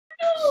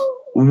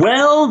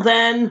Well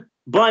then,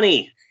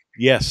 Bunny,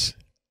 Yes.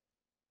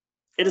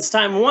 it is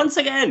time once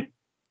again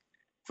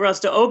for us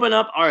to open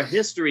up our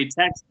history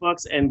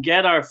textbooks and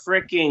get our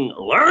freaking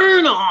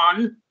learn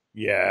on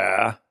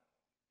Yeah.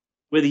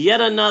 with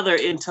yet another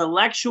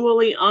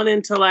intellectually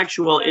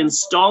unintellectual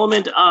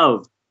installment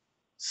of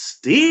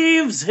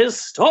Steve's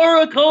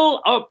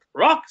Historical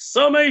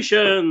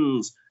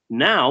Approximations,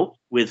 now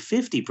with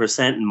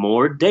 50%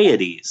 more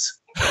deities.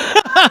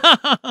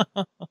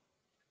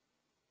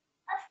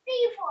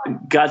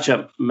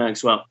 Gotcha,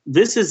 Maxwell.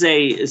 This is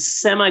a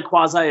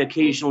semi-quasi,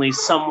 occasionally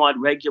somewhat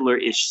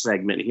regular-ish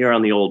segment here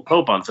on the Old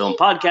Pope on Film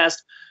podcast,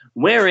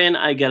 wherein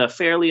I get a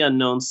fairly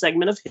unknown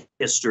segment of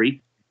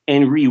history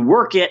and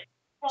rework it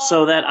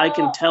so that I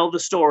can tell the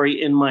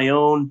story in my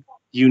own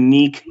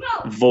unique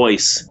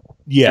voice.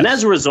 Yes. And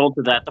as a result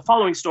of that, the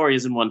following story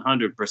isn't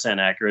 100%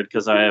 accurate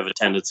because I have a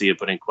tendency of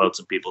putting quotes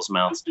in people's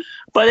mouths,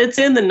 but it's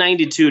in the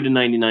 92 to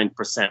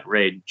 99%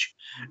 range.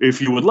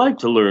 If you would like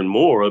to learn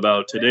more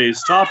about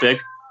today's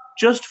topic,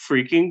 just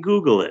freaking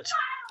Google it.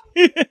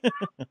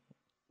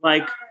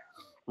 Like,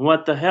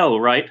 what the hell,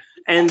 right?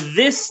 And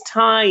this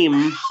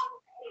time,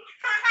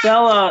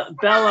 Bella,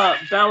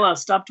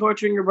 stop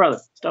torturing your brother.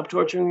 Stop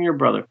torturing your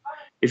brother.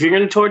 If you're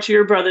going to torture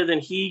your brother, then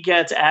he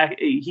gets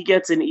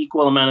an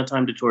equal amount of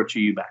time to torture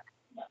you back.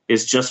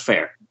 It's just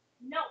fair.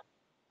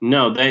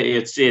 No,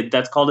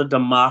 that's called a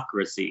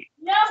democracy.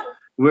 No.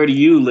 Where do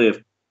you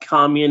live?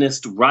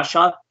 Communist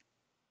Russia?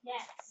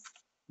 Yes.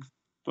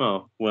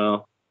 Oh,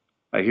 well,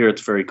 I hear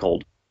it's very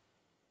cold.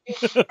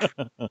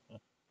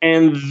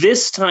 And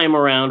this time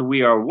around,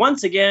 we are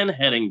once again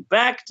heading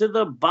back to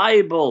the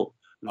Bible.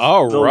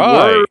 All the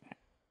right. Word,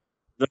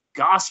 the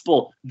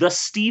Gospel, the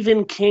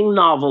Stephen King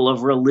novel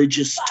of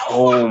religious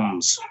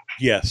tomes.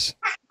 Yes.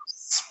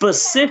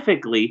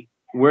 Specifically,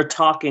 we're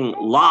talking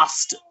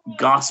lost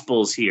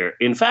Gospels here.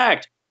 In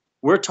fact,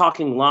 we're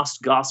talking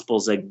lost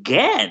Gospels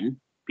again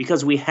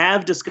because we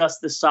have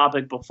discussed this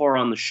topic before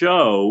on the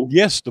show.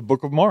 Yes, the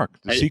Book of Mark,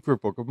 the secret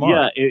Book of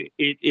Mark. Yeah,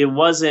 it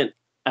wasn't.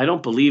 I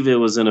don't believe it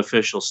was an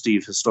official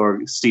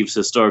Steve's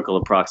Historical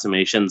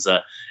Approximations,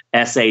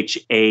 SHAP,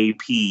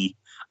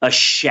 a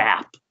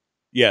SHAP.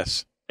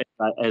 Yes,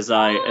 as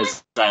I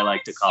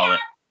like to call it.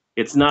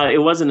 It's not. It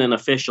wasn't an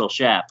official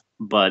SHAP,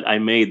 but I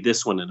made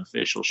this one an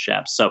official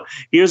SHAP. So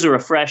here's a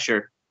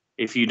refresher.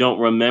 If you don't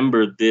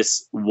remember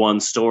this one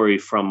story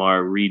from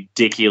our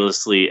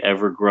ridiculously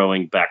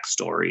ever-growing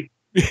backstory.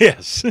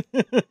 Yes.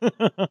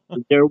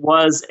 There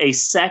was a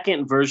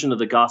second version of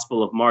the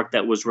Gospel of Mark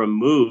that was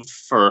removed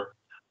for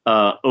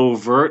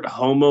overt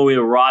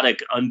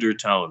homoerotic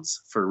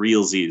undertones for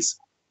realsies.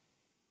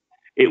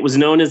 It was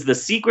known as the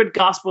Secret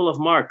Gospel of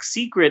Mark.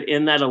 Secret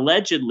in that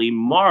allegedly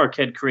Mark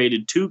had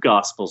created two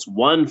Gospels,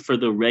 one for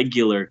the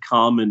regular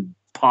common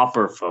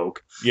pauper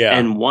folk,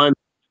 and one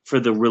for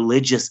the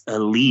religious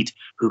elite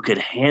who could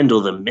handle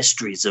the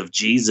mysteries of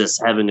Jesus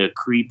having a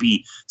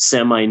creepy,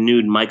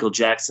 semi-nude Michael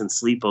Jackson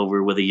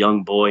sleepover with a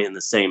young boy in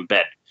the same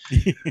bed.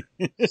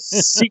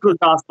 Secret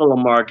Gospel of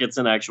Mark, it's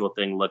an actual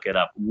thing. Look it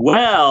up.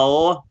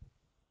 Well,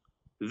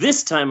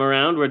 this time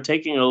around, we're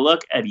taking a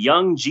look at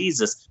young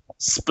Jesus,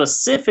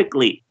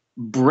 specifically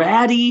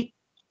bratty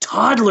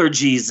toddler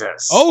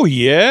Jesus. Oh,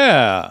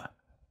 yeah.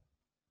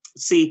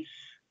 See,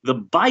 the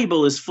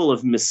Bible is full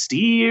of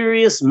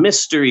mysterious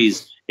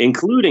mysteries,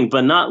 including,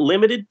 but not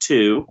limited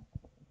to,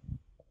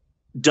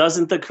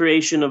 doesn't the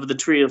creation of the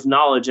tree of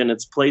knowledge and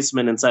its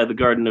placement inside the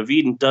Garden of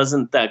Eden,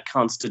 doesn't that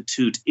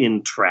constitute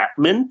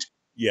entrapment?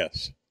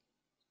 Yes.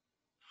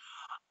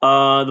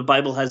 The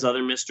Bible has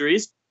other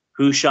mysteries.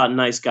 Who shot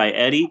nice guy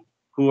Eddie?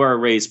 Who are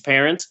Ray's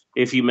parents?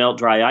 If you melt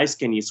dry ice,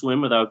 can you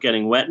swim without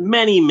getting wet?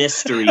 Many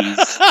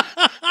mysteries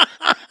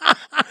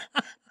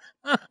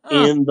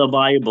in the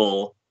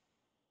Bible.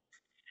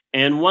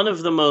 And one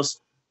of the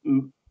most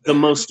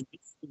mystery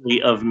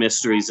of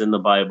mysteries in the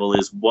Bible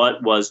is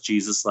what was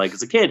Jesus like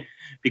as a kid?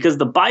 Because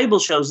the Bible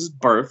shows his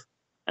birth,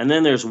 and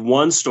then there's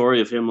one story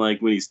of him like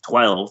when he's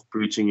 12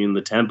 preaching in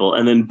the temple,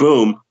 and then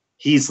boom,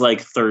 he's like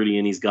 30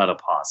 and he's got a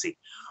posse.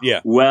 Yeah.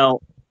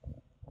 Well,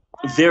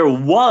 there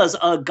was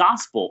a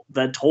gospel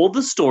that told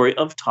the story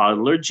of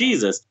toddler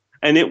Jesus,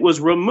 and it was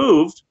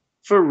removed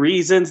for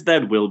reasons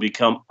that will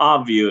become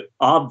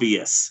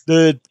obvious.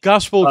 The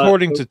Gospel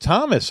according to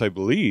Thomas, I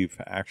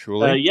believe,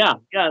 actually. Yeah.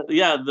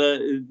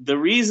 The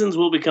reasons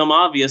will become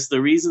obvious.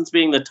 The reasons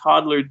being the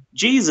toddler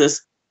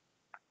Jesus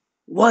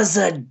was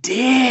a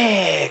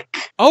dick.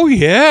 Oh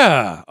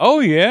yeah.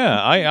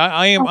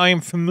 I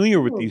am familiar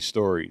with these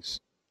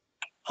stories.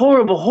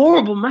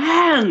 Horrible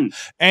man.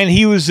 And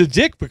he was a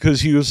dick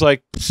because he was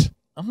like,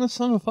 I'm the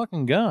son of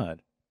fucking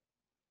God.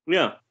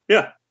 Yeah.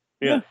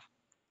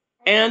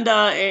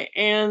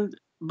 And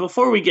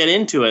before we get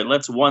into it,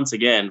 let's once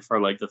again,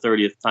 for like the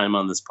 30th time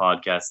on this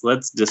podcast,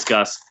 let's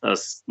discuss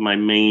my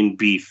main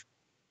beef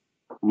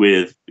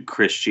with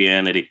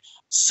Christianity.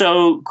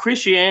 So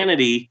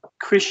Christianity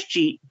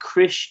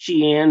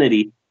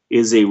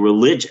is a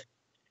religion,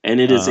 and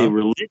it is a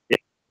religion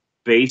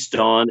based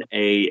on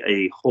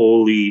a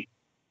holy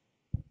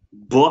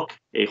book,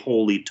 a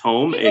holy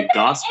tome, a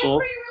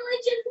gospel.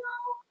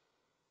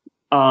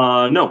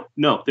 No.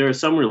 There are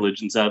some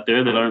religions out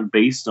there that aren't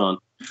based on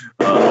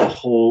a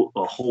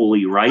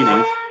holy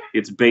writing.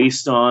 It's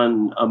based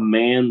on a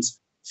man's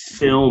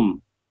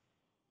film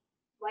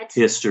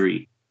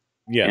history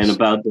and Yes.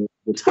 about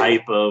the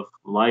type of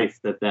life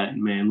that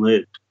man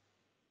lived.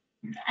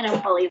 I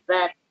don't believe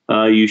that.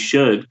 You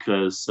should,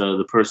 because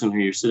the person who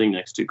you're sitting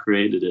next to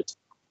created it.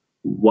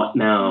 What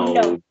now?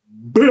 No.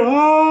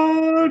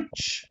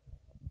 Biatch!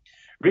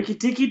 Ricky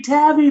Tikki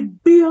Tavi,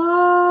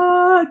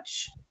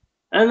 biatch!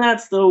 And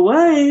that's the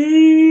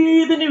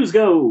way the news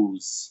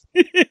goes.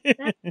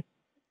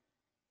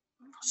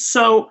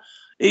 So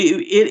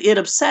it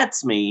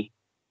upsets me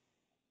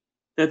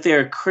that there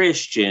are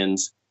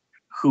Christians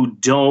who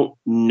don't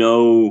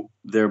know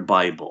their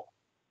Bible.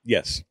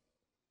 Yes.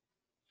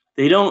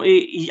 They don't.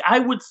 I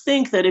would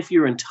think that if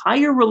your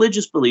entire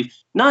religious belief,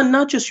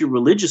 not just your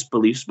religious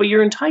beliefs, but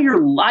your entire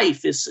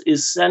life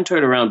is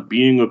centered around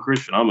being a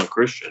Christian. I'm a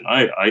Christian.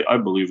 I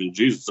believe in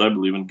Jesus. I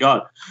believe in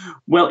God.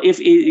 Well, if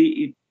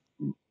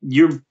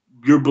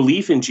your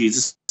belief in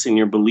Jesus and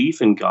your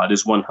belief in God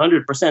is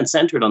 100%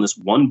 centered on this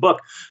one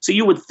book, so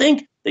you would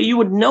think that you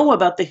would know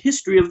about the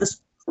history of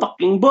this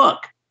fucking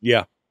book.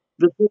 Yeah.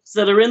 The things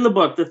that are in the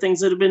book, the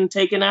things that have been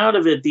taken out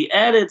of it, the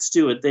edits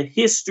to it, the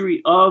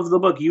history of the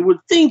book. You would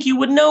think you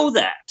would know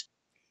that.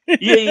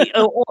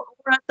 or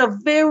at the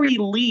very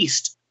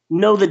least,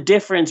 know the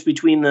difference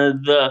between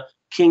the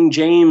King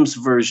James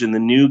version, the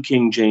New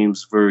King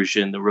James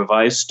version, the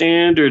Revised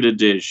Standard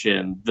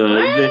Edition.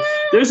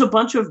 There's a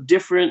bunch of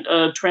different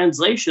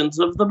translations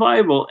of the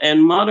Bible,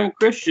 and modern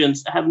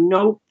Christians have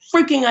no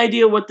freaking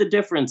idea what the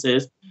difference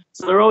is.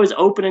 So they're always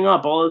opening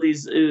up all of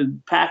these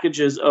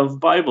packages of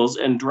Bibles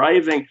and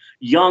driving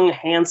young,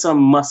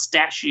 handsome,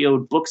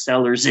 mustachioed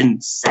booksellers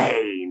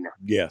insane.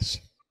 Yes.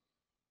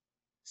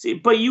 See,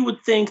 but you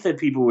would think that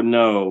people would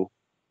know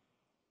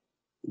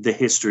the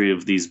history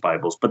of these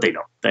Bibles, but they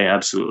don't. They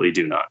absolutely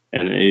do not.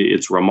 And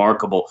it's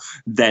remarkable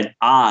that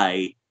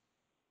I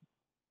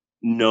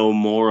know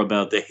more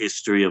about the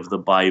history of the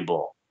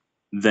Bible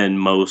than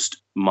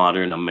most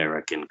modern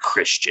American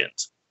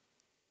Christians.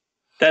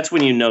 That's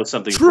when you know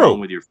something's wrong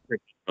with your freaking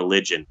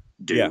religion,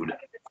 dude. Yeah.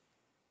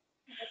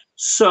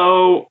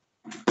 So,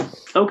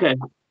 okay.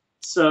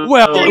 So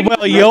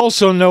well, you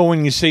also know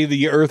when you say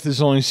the Earth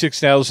is only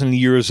 6,000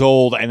 years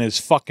old and is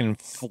fucking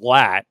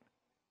flat.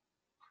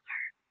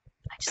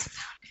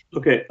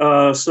 Okay,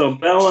 so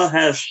Bella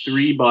has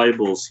 3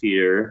 Bibles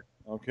here.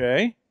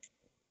 Okay.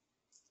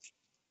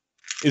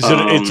 Is it?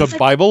 It's a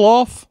Bible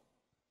off?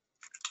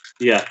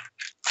 Yeah.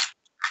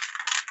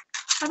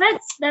 Oh,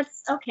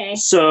 that's okay.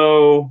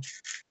 So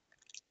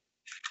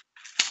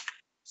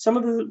some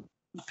of the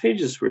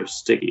pages were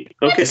sticky.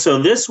 Okay,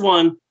 so this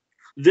one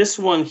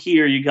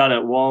here you got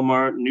at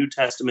Walmart, New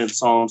Testament,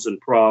 Psalms, and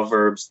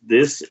Proverbs.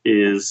 This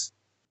is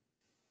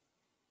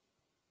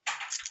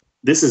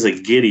a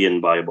Gideon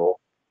Bible.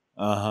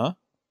 Uh-huh.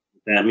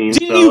 That means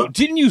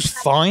didn't you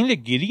find a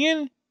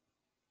Gideon?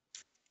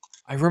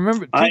 I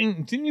remember.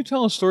 Didn't you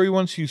tell a story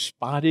once you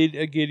spotted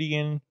a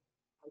Gideon?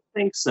 I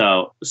think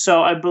so.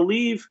 So I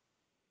believe.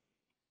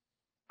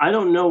 I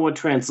don't know what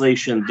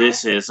translation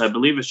this is. I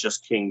believe it's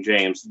just King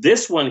James.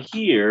 This one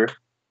here,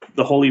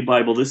 the Holy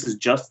Bible, this is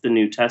just the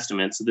New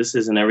Testament, so this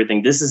isn't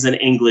everything. This is an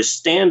English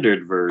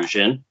Standard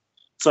Version.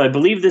 So I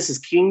believe this is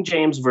King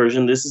James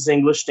Version, this is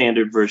English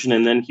Standard Version,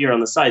 and then here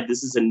on the side,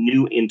 this is a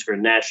New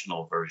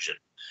International Version.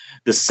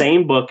 The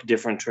same book,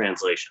 different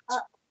translations.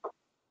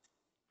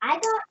 I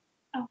got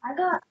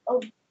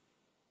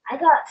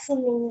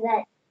something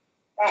that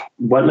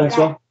what,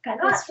 Maxwell? I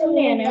got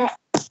something that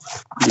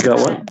you got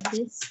what?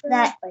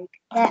 That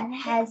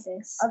has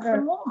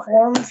other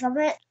forms of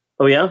it.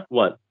 Oh yeah?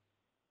 What?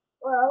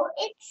 Well,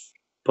 it's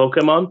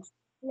Pokemon?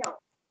 No.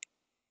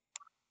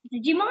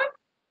 Digimon?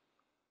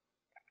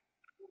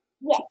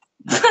 Yes.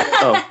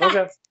 Oh,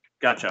 okay.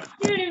 Gotcha.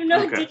 I don't even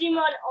know what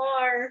Digimon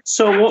are.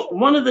 So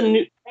one of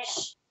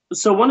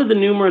the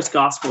numerous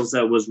gospels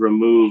that was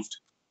removed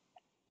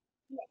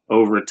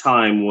over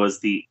time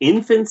was the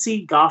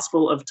Infancy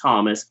Gospel of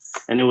Thomas,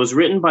 and it was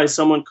written by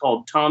someone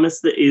called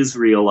Thomas the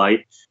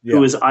Israelite,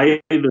 who is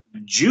either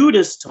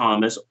Judas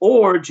Thomas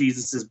or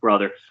Jesus's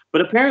brother.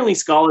 But apparently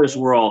scholars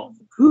were all,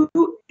 who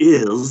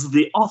is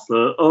the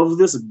author of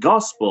this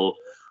gospel?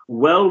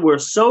 Well, we're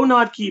so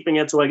not keeping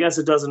it, so I guess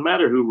it doesn't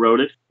matter who wrote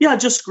it. Yeah,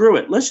 just screw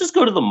it. Let's just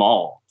go to the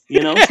mall. You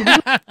know,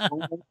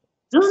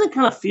 doesn't it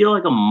kind of feel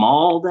like a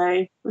mall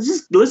day?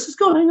 Let's just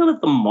go hang out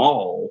at the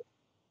mall.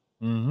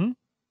 Mm-hmm.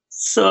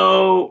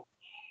 So,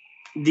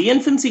 the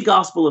Infancy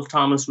Gospel of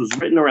Thomas was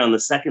written around the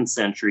 2nd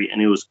century,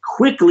 and it was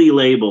quickly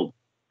labeled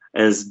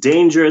as a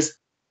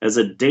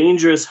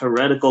dangerous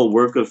heretical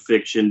work of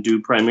fiction,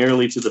 due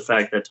primarily to the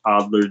fact that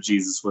toddler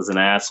Jesus was an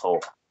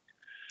asshole.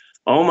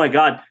 Oh my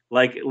God!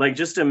 Like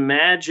just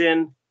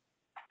imagine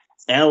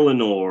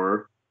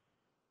Eleanor.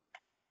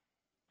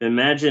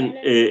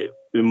 Imagine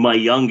my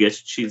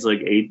youngest; she's like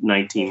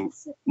 19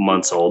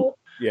 months old.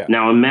 Yeah.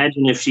 Now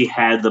imagine if she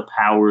had the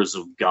powers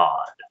of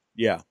God.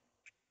 Yeah.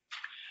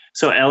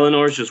 So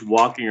Eleanor's just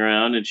walking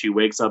around, and she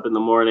wakes up in the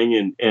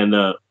morning,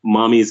 and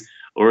mommy's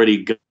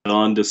already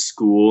gone to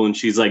school, and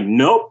she's like,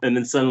 nope. And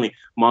then suddenly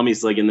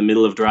mommy's like in the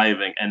middle of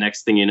driving, and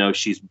next thing you know,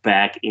 she's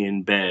back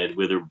in bed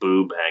with her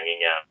boob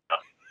hanging out.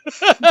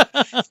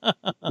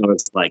 So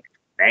it's like,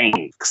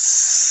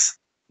 thanks.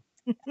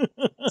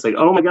 It's like,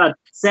 oh my God,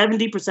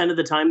 70% of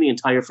the time the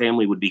entire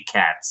family would be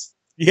cats.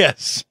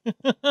 Yes.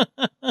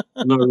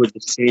 Lord would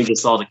just change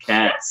us all to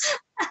cats.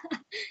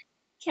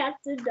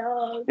 Cats and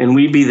dogs. And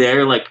we'd be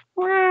there like,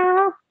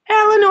 well,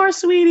 Eleanor,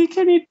 sweetie,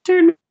 can you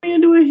turn me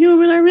into a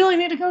human? I really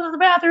need to go to the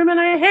bathroom and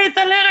I hate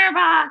the litter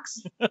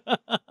box.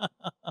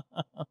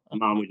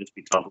 Mom would just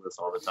be topless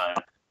all the time.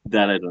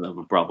 That I don't have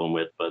a problem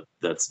with, but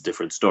that's a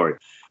different story.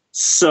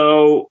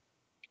 So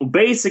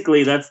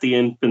basically, that's the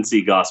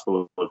infancy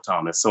gospel of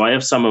Thomas. So I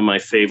have some of my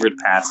favorite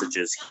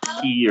passages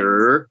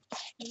here,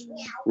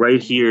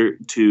 right here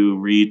to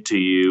read to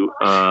you.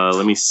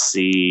 Let me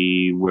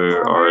see.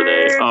 Where are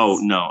they? Oh,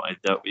 no,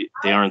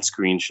 they aren't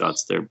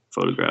screenshots. They're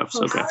photographs.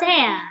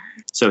 Okay.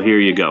 So here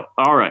you go.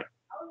 All right.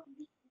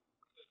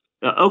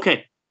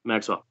 Okay,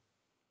 Maxwell.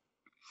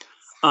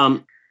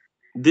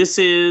 This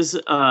is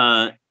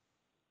the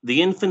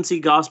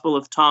infancy gospel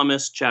of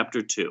Thomas,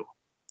 chapter 2.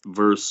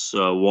 Verse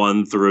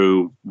 1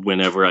 through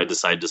whenever I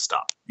decide to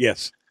stop.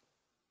 Yes.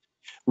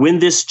 When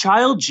this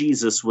child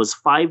Jesus was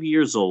 5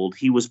 years old,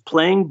 he was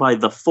playing by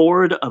the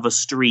ford of a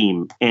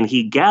stream, and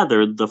he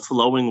gathered the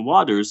flowing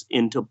waters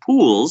into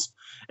pools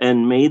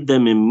and made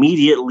them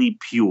immediately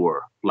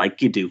pure,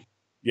 like you do.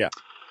 Yeah.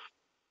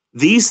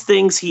 These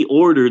things he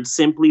ordered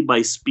simply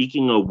by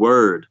speaking a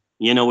word.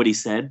 You know what he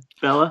said,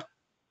 Bella?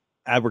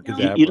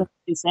 Abracadabra. You know what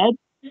he said?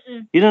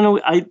 Mm-mm. You don't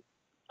know?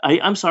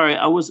 I'm sorry.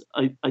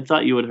 I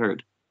thought you had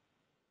heard.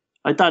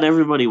 I thought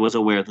everybody was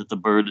aware that the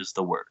bird is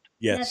the word.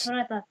 Yes. That's what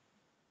I thought.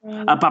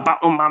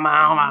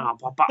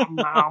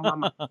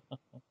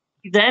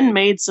 He then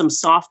made some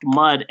soft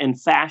mud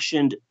and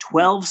fashioned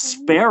 12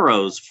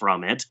 sparrows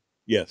from it.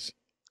 Yes.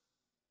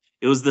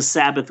 It was the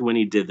Sabbath when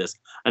he did this.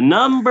 A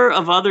number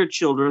of other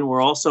children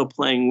were also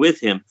playing with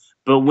him,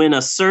 but when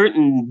a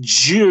certain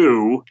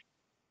Jew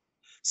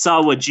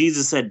saw what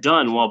Jesus had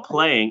done while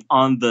playing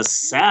on the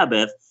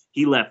Sabbath,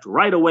 he left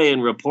right away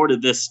and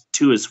reported this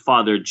to his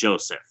father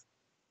Joseph.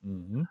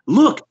 Mm-hmm.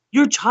 Look,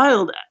 your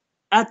child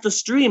at the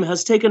stream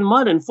has taken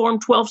mud and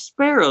formed 12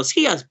 sparrows.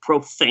 He has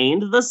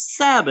profaned the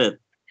Sabbath.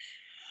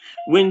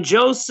 When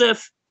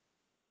Joseph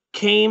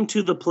came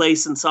to the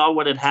place and saw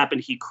what had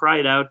happened, he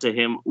cried out to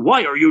him,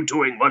 "Why are you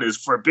doing what is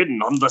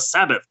forbidden on the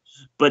Sabbath?"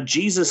 But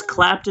Jesus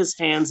clapped his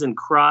hands and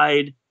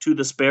cried to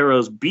the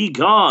sparrows, "Be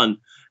gone!"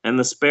 And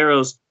the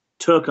sparrows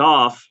took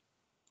off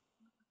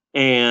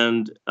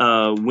and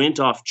went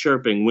off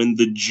chirping. When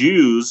the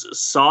Jews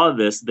saw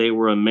this, they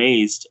were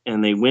amazed,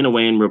 and they went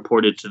away and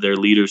reported to their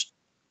leaders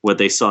what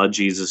they saw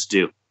Jesus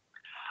do.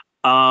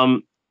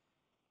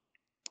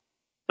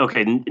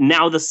 Okay,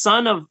 now the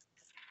son of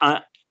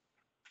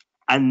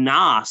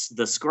Anas,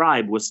 the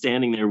scribe, was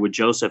standing there with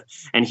Joseph,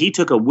 and he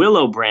took a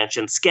willow branch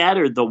and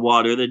scattered the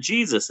water that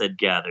Jesus had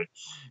gathered.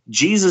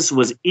 Jesus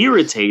was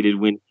irritated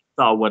when he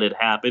saw what had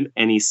happened,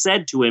 and he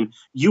said to him,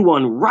 "You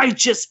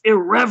unrighteous,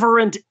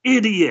 irreverent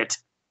idiot!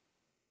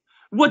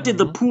 What did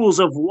the pools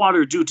of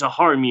water do to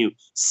harm you?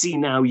 See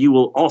now, you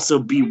will also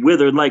be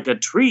withered like a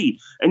tree,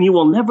 and you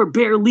will never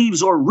bear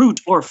leaves or root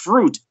or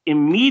fruit."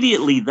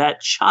 Immediately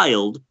that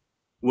child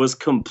was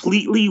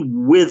completely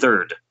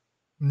withered.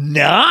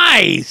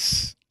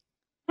 Nice!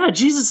 Yeah,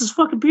 Jesus is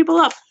fucking people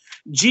up.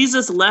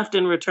 Jesus left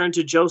and returned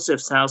to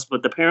Joseph's house,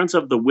 but the parents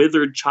of the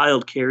withered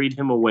child carried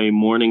him away,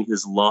 mourning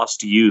his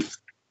lost youth.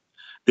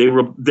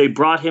 They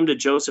brought him to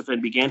Joseph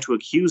and began to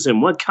accuse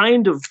him. "What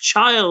kind of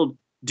child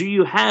do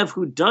you have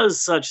who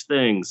does such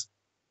things?"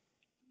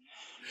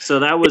 So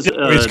that was... It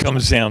always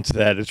comes down to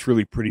that. It's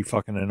really pretty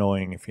fucking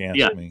annoying if you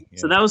ask me. Yeah.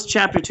 So that was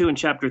chapter 2 and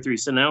chapter 3.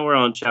 So now we're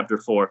on chapter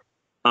 4.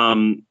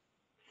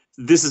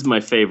 This is my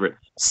favorite.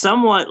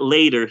 Somewhat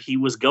later, he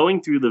was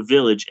going through the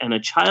village, and a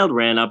child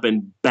ran up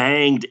and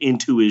banged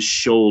into his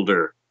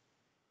shoulder.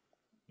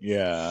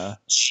 Yeah.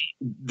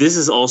 This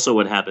is also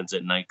what happens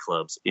at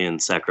nightclubs in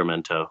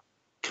Sacramento,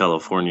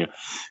 California.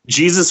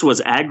 Jesus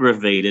was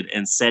aggravated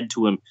and said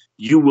to him,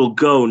 "You will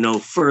go no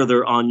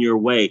further on your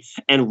way."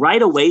 And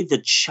right away, the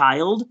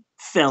child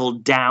fell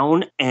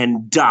down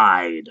and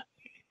died.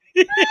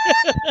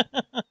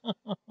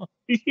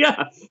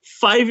 Yeah,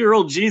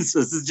 5-year-old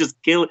Jesus has just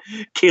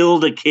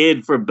killed a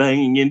kid for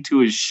banging into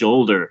his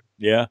shoulder.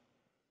 Yeah,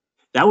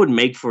 that would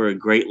make for a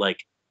great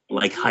like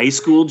high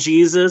school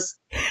Jesus,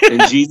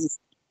 and Jesus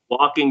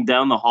walking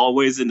down the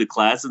hallways into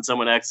class, and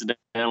someone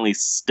accidentally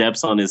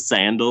steps on his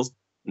sandals,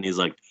 and he's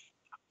like,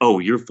 "Oh,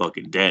 you're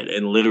fucking dead,"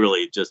 and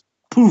literally just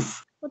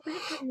poof.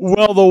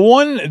 Well, the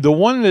one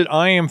that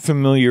I am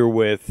familiar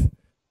with,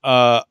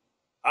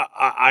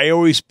 I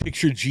always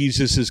picture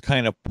Jesus as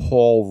kind of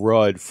Paul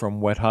Rudd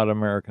from Wet Hot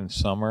American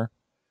Summer.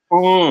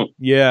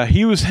 Yeah,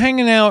 he was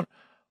hanging out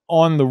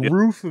on the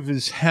roof of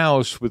his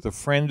house with a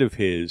friend of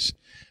his.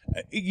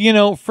 You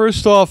know,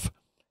 first off,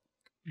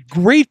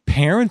 great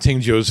parenting,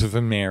 Joseph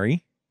and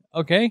Mary.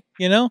 Okay,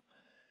 you know,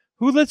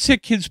 who lets their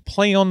kids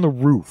play on the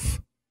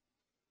roof?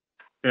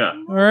 Yeah.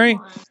 All right.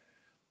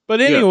 But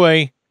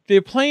anyway,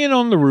 they're playing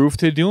on the roof.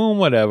 They're doing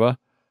whatever.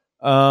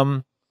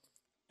 And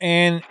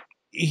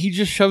he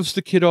just shoves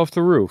the kid off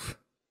the roof.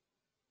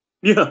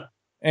 Yeah.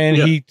 And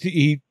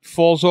he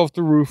falls off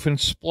the roof and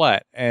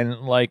splat.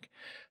 And like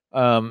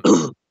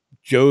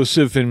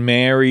Joseph and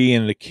Mary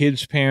and the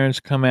kid's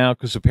parents come out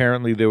because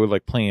apparently they were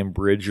like playing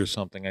bridge or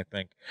something, I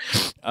think.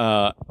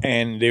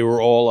 And they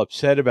were all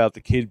upset about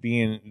the kid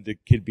being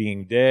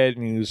dead.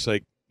 And he was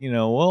like,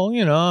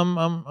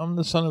 I'm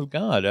the son of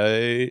God.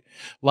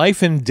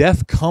 Life and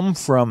death come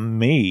from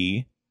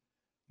me.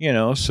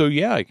 So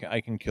yeah, I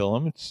can kill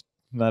him. It's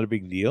not a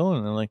big deal.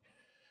 And then like,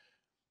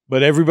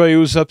 but everybody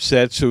was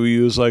upset, so he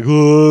was like,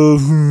 "Oh,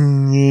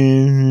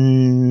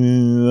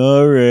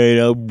 all right,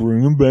 I'll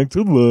bring him back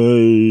to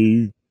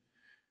life."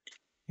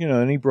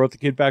 And he brought the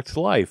kid back to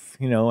life.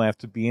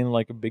 After being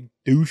like a big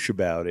douche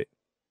about it.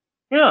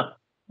 Yeah,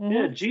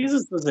 yeah.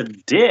 Jesus was a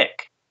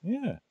dick.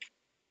 Yeah,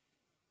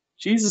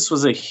 Jesus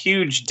was a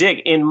huge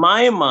dick. In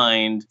my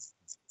mind,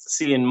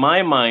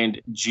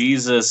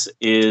 Jesus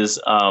is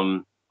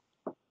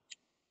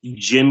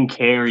Jim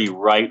Carrey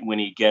right when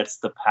he gets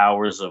the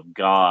powers of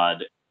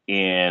God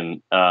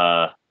in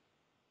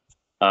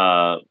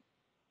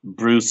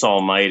Bruce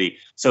Almighty.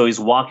 So he's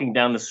walking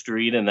down the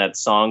street and that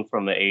song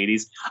from the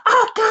 80s,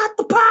 I got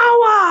the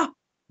power,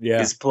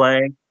 is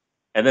playing.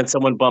 And then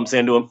someone bumps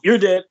into him. You're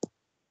dead.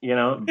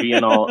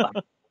 Being all...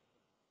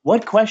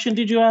 What question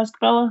did you ask,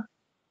 Bella?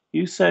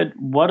 You said,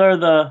 what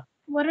are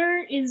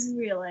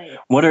Israelites?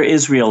 What are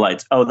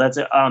Israelites? Oh, that's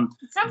it.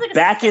 Like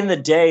back in the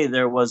day,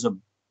 there was a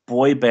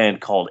boy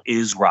band called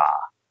Isra.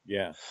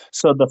 Yeah.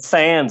 So the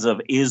fans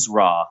of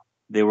Isra,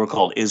 they were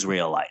called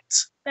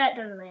Israelites. That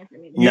doesn't answer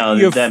me. No,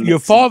 your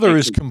father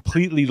is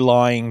completely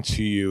lying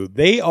to you.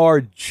 They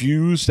are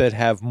Jews that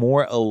have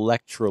more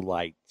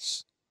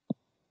electrolytes.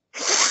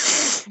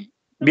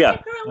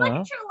 Yeah.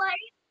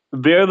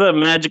 They're the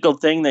magical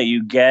thing that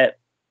you get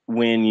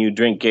when you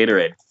drink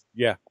Gatorade.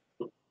 Yeah.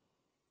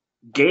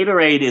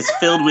 Gatorade is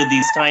filled with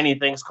these tiny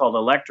things called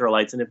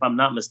electrolytes, and if I'm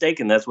not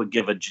mistaken, that's what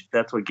gives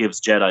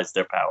Jedis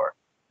their power.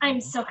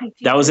 I'm so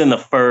confused. That was in the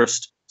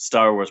first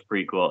Star Wars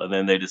prequel, and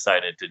then they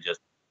decided to just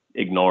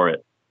ignore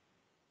it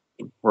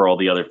for all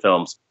the other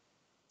films.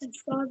 I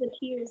saw the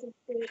tears.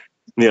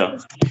 Yeah.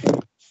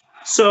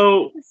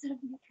 So,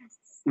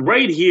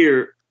 right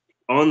here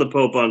on the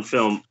Pope on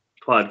Film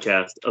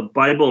podcast, a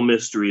Bible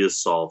mystery is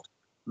solved.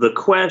 The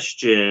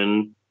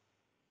question,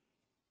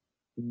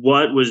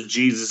 what was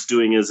Jesus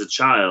doing as a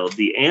child?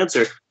 The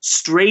answer,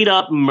 straight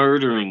up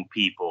murdering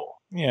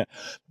people. Yeah.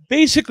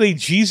 Basically,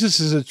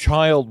 Jesus as a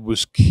child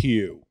was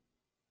Q.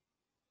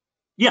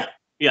 Yeah.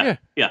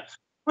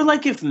 Or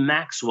like if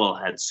Maxwell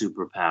had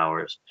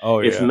superpowers. Oh,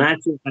 if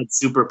Maxwell had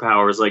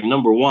superpowers, like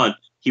number one,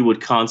 he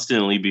would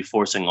constantly be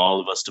forcing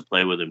all of us to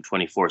play with him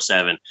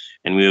 24/7,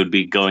 and we would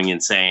be going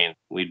insane.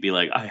 We'd be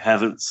like, I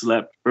haven't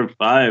slept for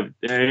 5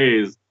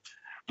 days.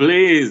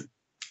 Please,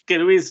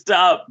 can we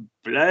stop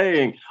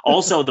playing?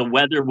 Also, the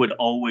weather would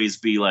always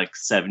be like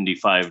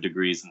 75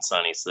 degrees and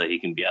sunny so that he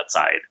can be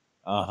outside.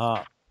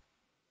 Uh-huh.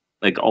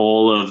 Like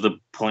all of the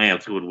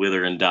plants would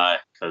wither and die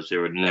because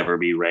there would never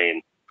be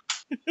rain.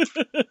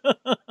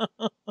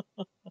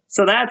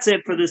 So that's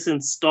it for this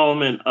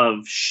installment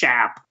of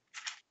SHAP.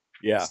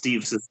 Yeah.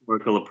 Steve's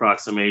Historical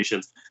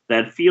Approximations.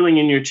 That feeling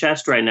in your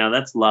chest right now,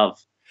 that's love.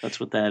 That's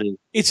what that is.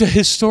 It's a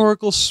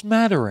historical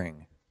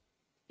smattering.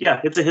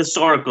 Yeah, it's a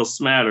historical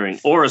smattering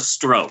or a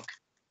stroke.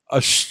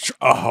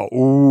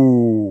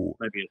 Ooh.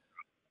 Maybe.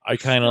 I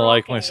kind of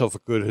like myself a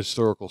good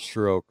historical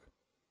stroke.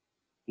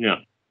 Yeah.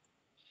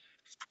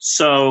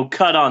 So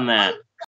cut on that.